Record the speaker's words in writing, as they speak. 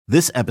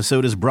This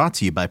episode is brought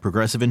to you by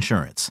Progressive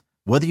Insurance.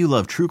 Whether you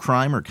love true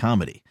crime or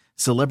comedy,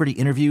 celebrity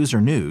interviews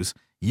or news,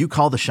 you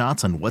call the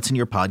shots on what's in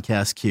your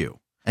podcast queue.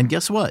 And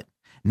guess what?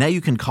 Now you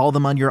can call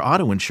them on your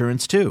auto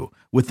insurance too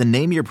with the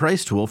Name Your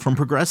Price tool from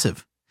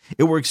Progressive.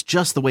 It works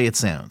just the way it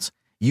sounds.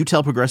 You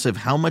tell Progressive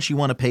how much you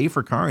want to pay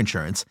for car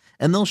insurance,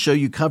 and they'll show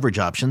you coverage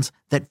options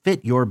that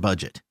fit your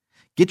budget.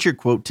 Get your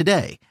quote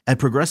today at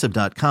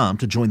Progressive.com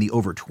to join the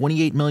over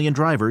 28 million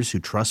drivers who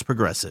trust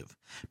Progressive.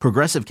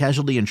 Progressive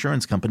Casualty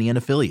Insurance Company and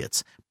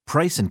Affiliates.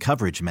 Price and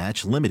coverage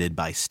match limited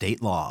by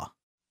state law.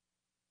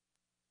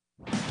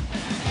 All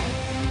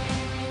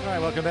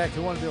right, welcome back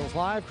to One Bills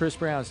Live. Chris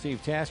Brown,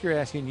 Steve Tasker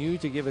asking you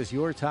to give us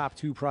your top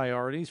two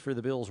priorities for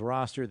the Bills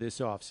roster this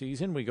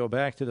offseason. We go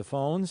back to the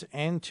phones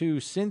and to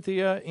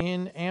Cynthia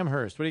in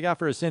Amherst. What do you got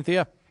for us,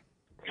 Cynthia?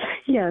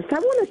 Yes, I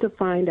wanted to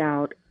find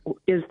out,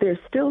 is there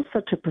still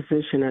such a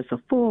position as a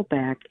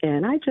fullback?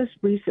 And I just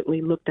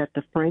recently looked at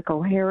the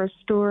Franco Harris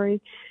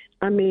story.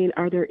 I mean,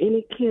 are there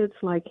any kids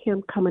like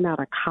him coming out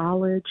of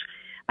college?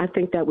 I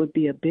think that would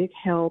be a big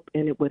help,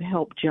 and it would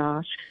help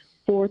Josh.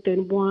 4th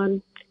and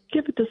 1,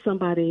 give it to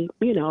somebody,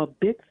 a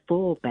big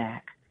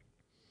fullback.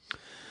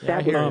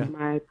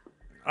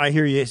 I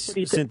hear you,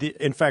 Cynthia.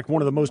 In fact,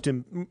 one of the most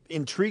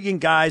intriguing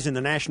guys in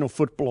the National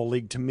Football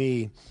League to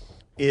me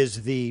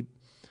is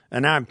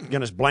and now I'm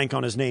going to blank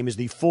on his name, is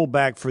the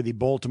fullback for the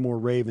Baltimore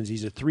Ravens.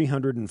 He's a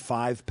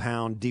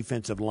 305-pound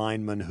defensive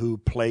lineman who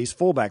plays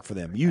fullback for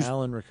them.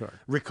 Alan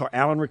Ricard.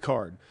 Alan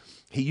Ricard.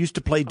 He used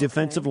to play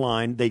defensive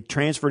line. They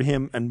transferred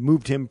him and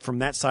moved him from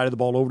that side of the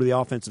ball over to the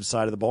offensive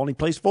side of the ball, and he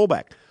plays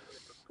fullback.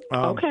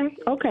 Okay.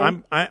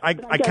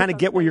 I kind of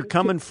get where you're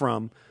coming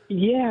from.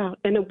 Yeah,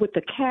 and with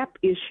the cap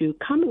issue,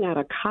 coming out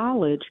of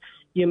college,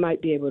 you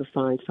might be able to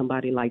find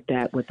somebody like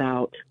that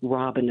without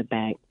robbing the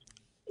bank.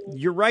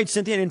 You're right,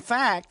 Cynthia. And in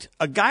fact,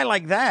 a guy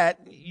like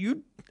that,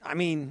 you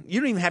don't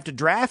even have to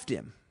draft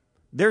him.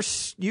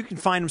 You can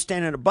find him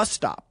standing at a bus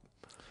stop.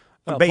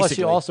 Basically. Plus,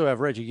 you also have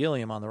Reggie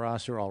Gilliam on the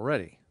roster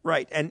already.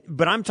 Right,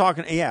 but I'm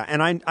talking,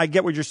 and I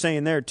get what you're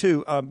saying there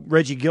too.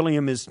 Reggie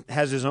Gilliam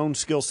has his own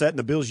skill set, and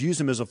the Bills use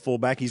him as a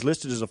fullback. He's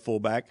listed as a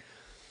fullback.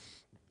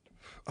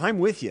 I'm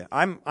with you.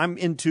 I'm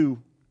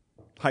into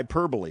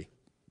hyperbole,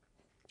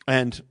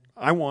 and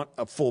I want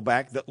a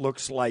fullback that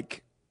looks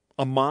like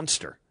a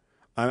monster.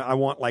 I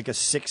want like a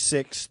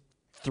 6'6",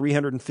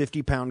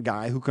 350-pound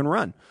guy who can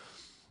run,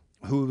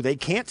 who they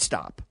can't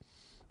stop.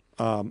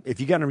 If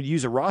you're going to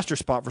use a roster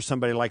spot for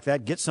somebody like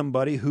that, get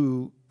somebody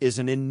who is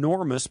an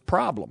enormous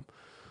problem.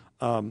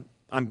 I'm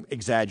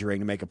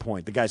exaggerating to make a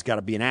point. The guy's got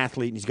to be an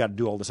athlete, and he's got to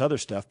do all this other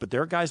stuff, but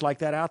there are guys like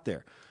that out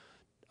there.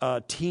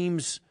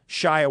 Teams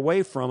shy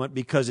away from it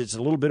because it's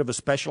a little bit of a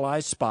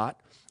specialized spot.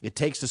 It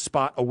takes the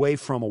spot away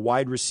from a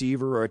wide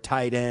receiver or a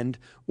tight end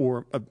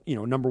or a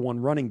number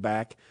one running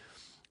back.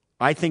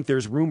 I think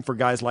there's room for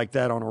guys like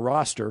that on a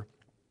roster,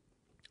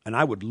 and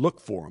I would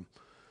look for them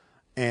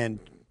and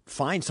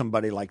find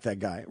somebody like that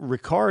guy.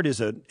 Ricard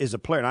is a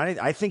player, and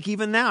I think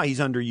even now he's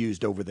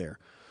underused over there.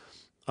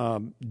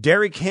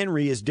 Derrick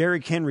Henry is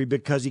Derrick Henry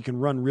because he can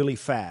run really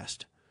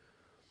fast.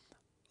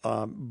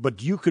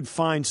 But you could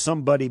find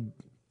somebody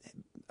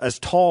as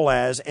tall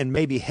as and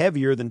maybe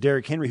heavier than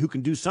Derrick Henry who can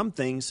do some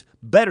things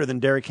better than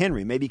Derrick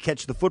Henry. Maybe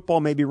catch the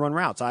football, maybe run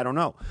routes. I don't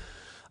know.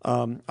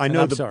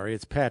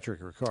 It's Patrick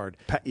Ricard.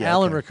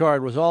 Alan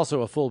Ricard was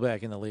also a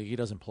fullback in the league. He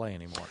doesn't play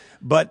anymore.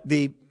 But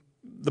the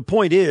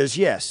point is,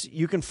 yes,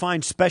 you can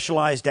find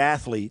specialized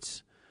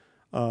athletes.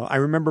 I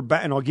remember,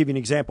 and I'll give you an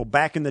example.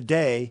 Back in the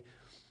day,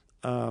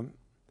 the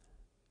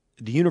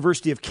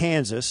University of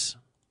Kansas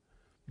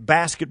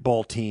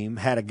basketball team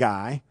had a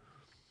guy,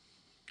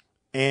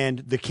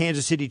 and the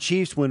Kansas City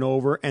Chiefs went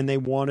over and they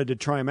wanted to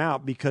try him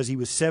out because he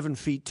was 7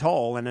 feet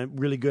tall and a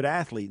really good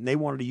athlete, and they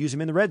wanted to use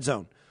him in the red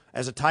zone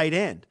as a tight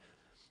end.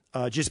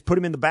 Just put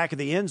him in the back of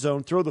the end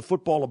zone, throw the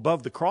football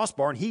above the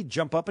crossbar, and he'd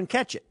jump up and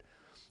catch it.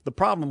 The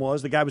problem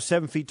was the guy was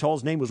 7 feet tall.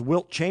 His name was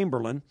Wilt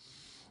Chamberlain,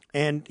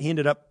 and he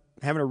ended up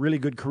having a really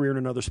good career in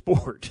another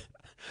sport.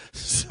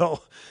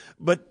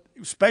 But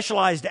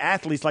specialized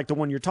athletes like the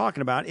one you're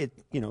talking about,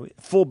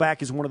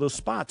 fullback is one of those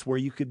spots where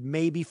you could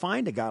maybe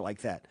find a guy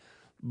like that.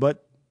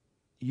 But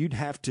you'd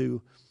have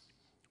to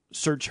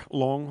search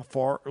long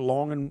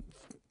and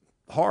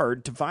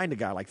hard to find a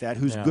guy like that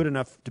who's good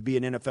enough to be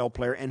an NFL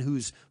player and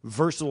who's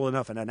versatile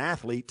enough and an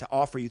athlete to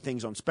offer you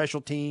things on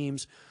special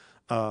teams,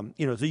 so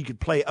you could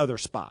play other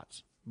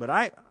spots. But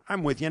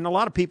I'm with you. And a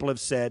lot of people have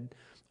said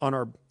on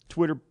our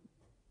Twitter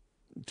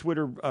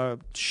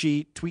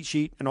tweet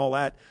sheet and all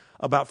that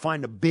about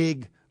finding a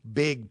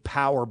big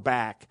power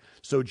back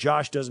so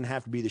Josh doesn't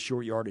have to be the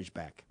short yardage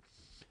back.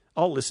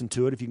 I'll listen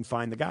to it if you can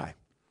find the guy.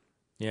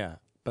 Yeah,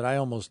 but I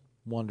almost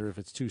wonder if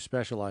it's too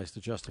specialized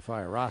to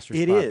justify a roster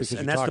spot. It is,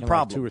 and that's the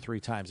problem. 2 or 3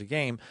 times a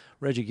game.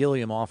 Reggie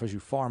Gilliam offers you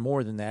far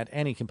more than that,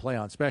 and he can play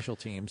on special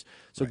teams.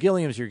 So right.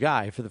 Gilliam's your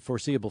guy for the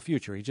foreseeable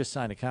future. He just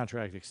signed a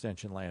contract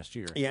extension last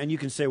year. Yeah, and you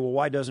can say, well,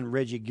 why doesn't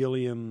Reggie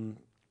Gilliam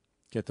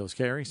get those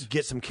carries?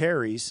 Get some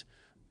carries.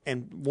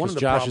 And one of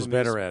the Josh is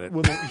better at it.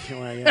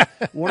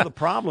 One of the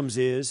problems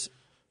is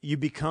you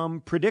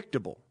become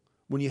predictable.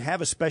 when you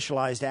have a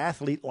specialized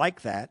athlete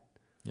like that,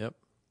 Yep.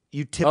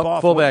 you tip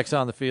off. Fullback's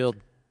on the field.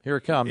 Here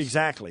it comes.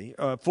 Exactly.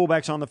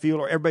 Fullback's on the field,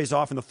 or everybody's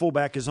off and the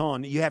fullback is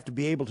on. You have to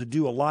be able to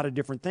do a lot of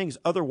different things.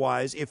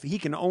 Otherwise, if he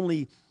can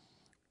only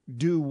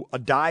do a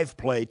dive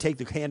play, take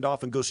the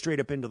handoff and go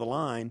straight up into the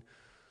line,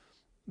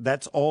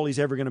 that's all he's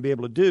ever going to be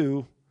able to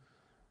do.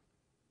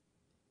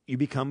 You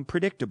become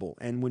predictable.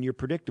 And when you're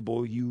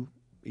predictable, you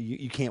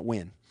can't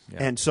win.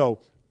 Yeah. And so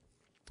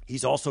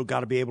he's also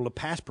got to be able to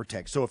pass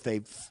protect. So if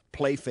they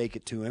play fake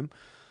it to him,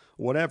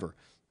 whatever,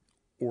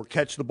 or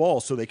catch the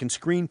ball so they can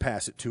screen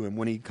pass it to him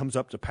when he comes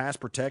up to pass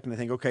protect and they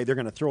think, okay, they're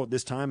going to throw it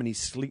this time, and he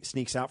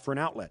sneaks out for an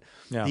outlet.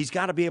 Yeah. He's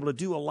got to be able to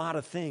do a lot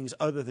of things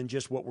other than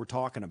just what we're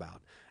talking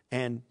about.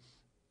 And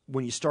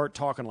when you start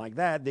talking like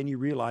that, then you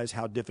realize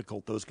how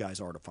difficult those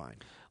guys are to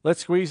find.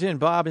 Let's squeeze in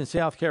Bob in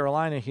South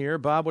Carolina here.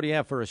 Bob, what do you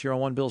have for us? You're on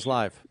One Bills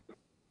Live.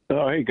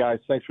 Oh, hey, guys.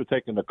 Thanks for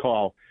taking the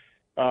call.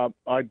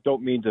 I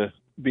don't mean to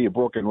be a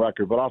broken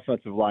record, but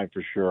offensive line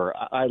for sure.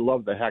 I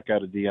love the heck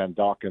out of Deion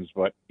Dawkins,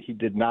 but he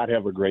did not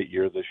have a great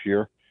year this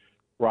year.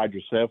 Roger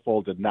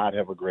Saffold did not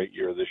have a great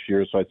year this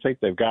year, so I think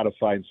they've got to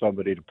find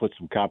somebody to put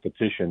some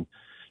competition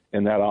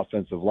in that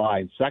offensive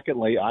line.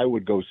 Secondly, I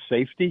would go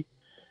safety,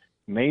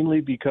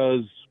 mainly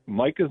because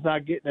Mike is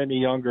not getting any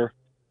younger.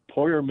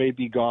 Poyer may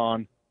be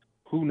gone.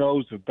 Who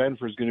knows if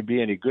Benford's going to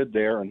be any good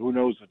there, and who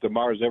knows if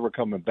DeMar's ever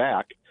coming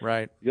back.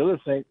 Right. The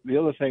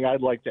other thing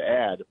I'd like to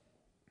add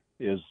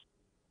is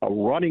a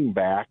running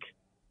back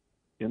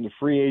in the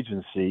free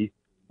agency,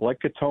 like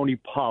a Tony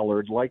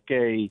Pollard, like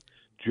a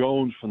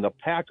Jones from the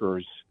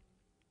Packers,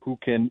 who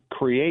can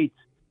create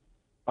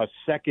a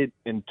 2nd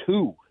and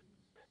 2.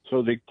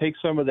 So they take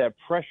some of that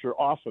pressure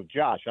off of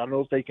Josh. I don't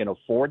know if they can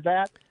afford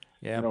that,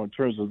 in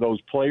terms of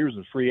those players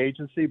in free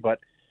agency, but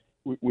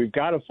we've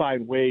got to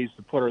find ways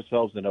to put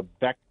ourselves in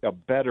a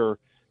better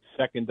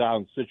second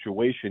down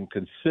situation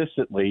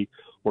consistently,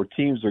 where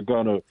teams are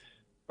going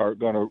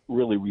to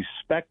really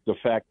respect the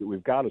fact that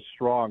we've got a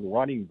strong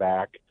running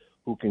back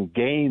who can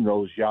gain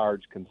those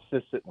yards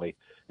consistently.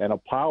 And a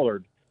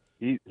Pollard,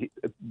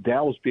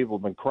 Dallas people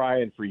have been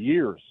crying for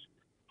years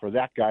for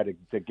that guy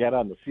to get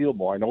on the field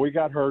more. I know he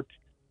got hurt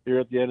here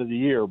at the end of the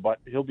year, but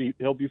he'll be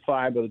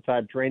fine by the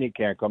time training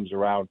camp comes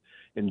around.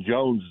 And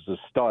Jones is a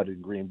stud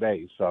in Green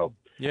Bay. So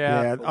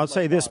yeah, I'll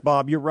say this,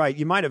 Bob. You're right.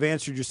 You might have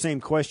answered your same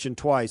question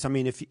twice. I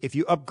mean, if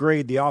you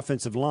upgrade the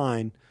offensive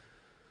line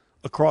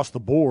across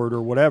the board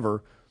or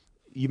whatever,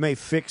 you may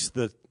fix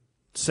the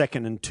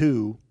 2nd and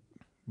 2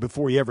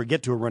 before you ever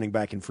get to a running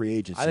back in free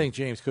agency. I think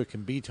James Cook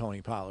can beat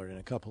Tony Pollard in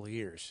a couple of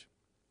years.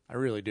 I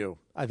really do.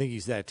 I think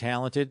he's that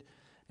talented,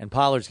 and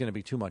Pollard's going to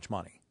be too much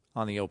money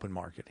on the open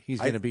market. He's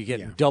going to be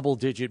getting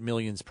double-digit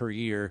millions per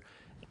year,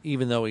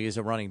 even though he is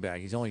a running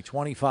back. He's only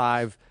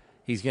 25.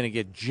 He's going to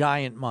get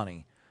giant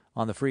money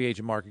on the free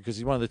agent market because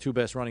he's one of the 2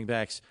 best running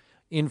backs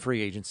in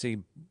free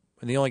agency,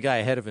 and the only guy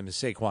ahead of him is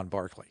Saquon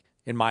Barkley,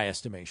 in my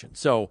estimation.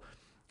 So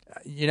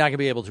you're not going to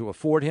be able to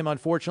afford him,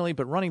 unfortunately,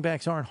 but running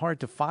backs aren't hard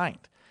to find.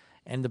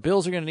 And the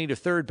Bills are going to need a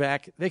third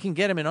back. They can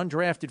get him an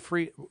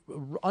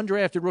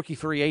undrafted rookie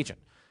free agent.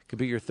 Could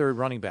be your third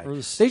running back.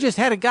 They just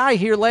had a guy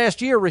here last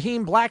year,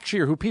 Raheem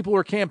Blackshear, who people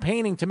were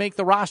campaigning to make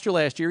the roster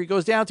last year. He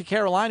goes down to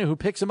Carolina, who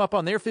picks him up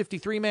on their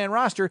 53-man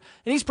roster,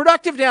 and he's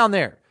productive down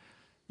there.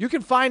 You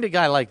can find a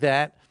guy like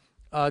that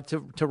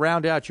to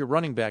round out your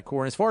running back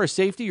core. And as far as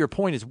safety, your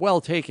point is well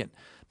taken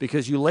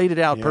because you laid it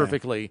out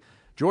perfectly.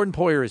 Jordan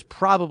Poyer is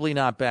probably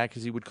not back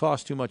because he would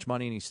cost too much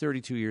money, and he's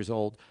 32 years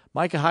old.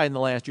 Micah Hyde in the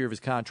last year of his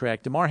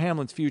contract. DeMar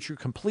Hamlin's future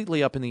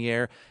completely up in the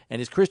air.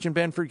 And is Christian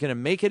Benford going to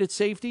make it at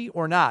safety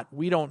or not?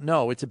 We don't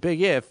know. It's a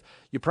big if.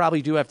 You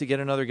probably do have to get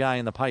another guy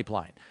in the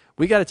pipeline.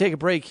 We got to take a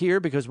break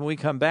here because when we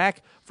come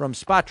back from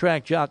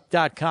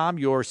SpotTrack.com,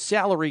 your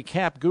salary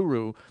cap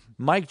guru,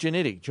 Mike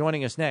Giannitti,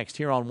 joining us next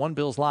here on One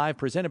Bills Live,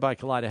 presented by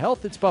Kaleida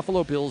Health. It's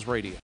Buffalo Bills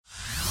Radio.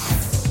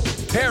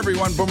 Hey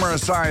everyone, Boomer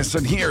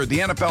Esiason here. The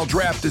NFL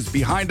Draft is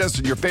behind us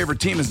and your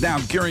favorite team is now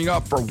gearing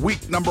up for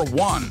week number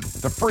 1.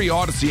 The free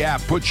Odyssey app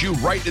puts you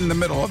right in the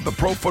middle of the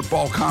pro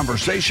football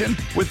conversation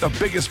with the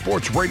biggest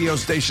sports radio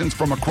stations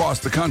from across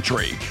the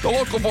country. The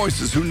local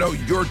voices who know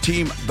your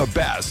team the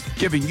best,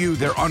 giving you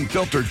their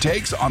unfiltered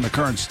takes on the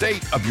current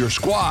state of your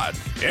squad.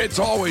 It's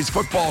always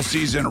football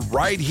season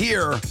right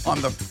here on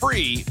the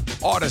free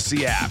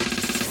Odyssey app.